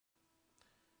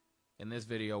In this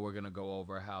video, we're going to go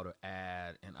over how to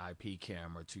add an IP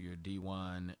camera to your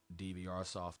D1 DVR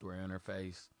software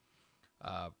interface.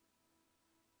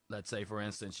 Let's say, for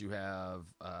instance, you have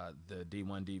the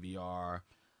D1 DVR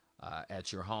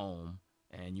at your home,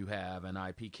 and you have an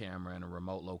IP camera in a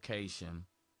remote location,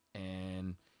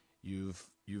 and you've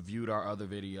viewed our other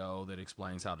video that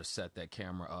explains how to set that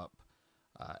camera up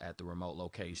at the remote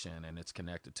location, and it's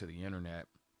connected to the internet.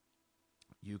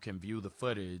 You can view the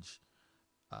footage.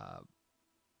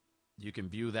 You can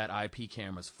view that IP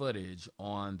camera's footage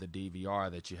on the DVR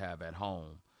that you have at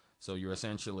home. So you're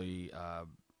essentially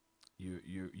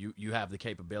you have the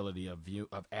capability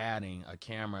of adding a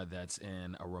camera that's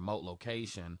in a remote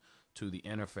location to the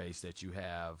interface that you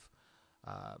have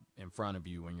in front of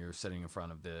you when you're sitting in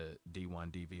front of the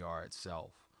D1 DVR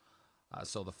itself.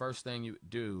 So the first thing you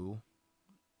do,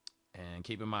 and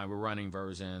keep in mind we're running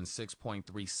version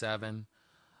 6.37,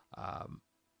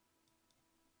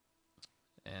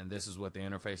 and this is what the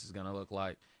interface is going to look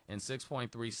like. In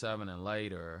 6.37 and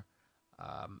later,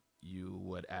 you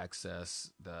would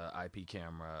access the IP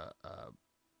camera,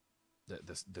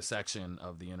 the section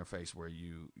of the interface where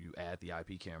you add the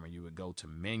IP camera. You would go to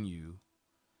Menu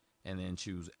and then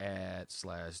choose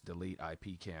Add/Delete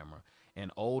IP camera. In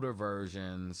older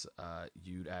versions,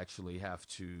 you'd actually have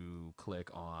to click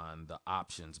on the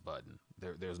Options button.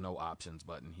 There's no Options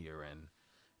button here in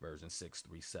version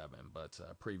 6.37, but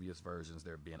previous versions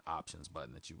there'd be an Options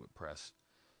button that you would press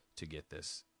to get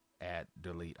this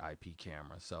Add/Delete IP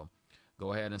camera. So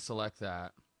go ahead and select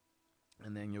that,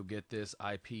 and then you'll get this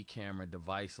IP camera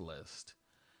device list.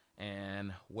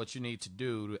 And what you need to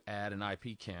do to add an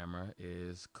IP camera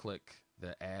is click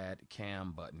the Add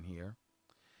Cam button here.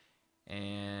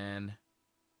 And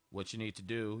what you need to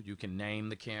do, you can name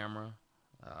the camera.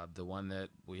 The one that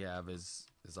we have is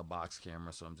a box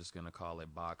camera, so I'm just going to call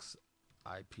it box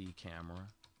IP camera.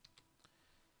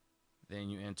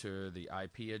 Then you enter the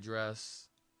IP address.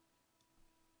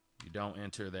 You don't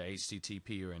enter the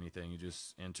HTTP or anything. You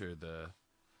just enter the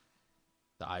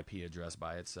IP address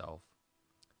by itself.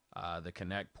 The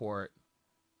connect port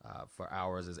for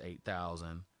ours is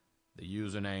 8000. The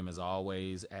username is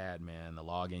always admin. The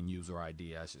login user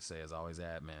ID, I should say, is always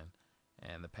admin.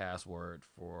 And the password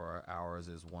for ours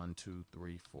is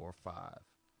 12345.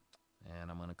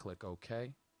 And I'm going to click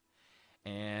OK.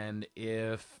 And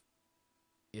if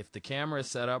the camera is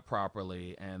set up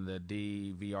properly and the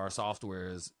DVR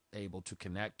software is able to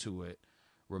connect to it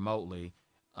remotely,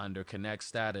 under connect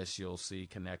status you'll see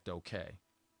connect OK.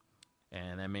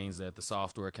 And that means that the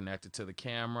software connected to the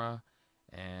camera,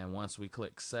 and once we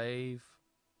click save,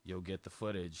 you'll get the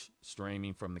footage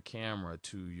streaming from the camera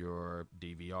to your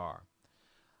DVR.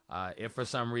 If for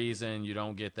some reason you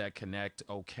don't get that connect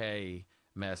OK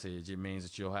message, it means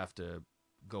that you'll have to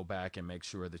go back and make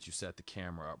sure that you set the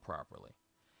camera up properly.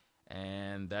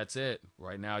 And that's it.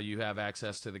 Right now you have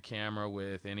access to the camera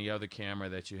with any other camera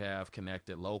that you have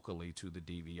connected locally to the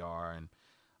DVR, and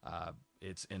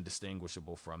it's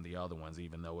indistinguishable from the other ones,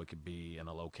 even though it could be in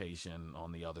a location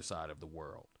on the other side of the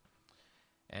world.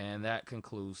 And that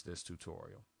concludes this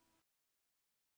tutorial.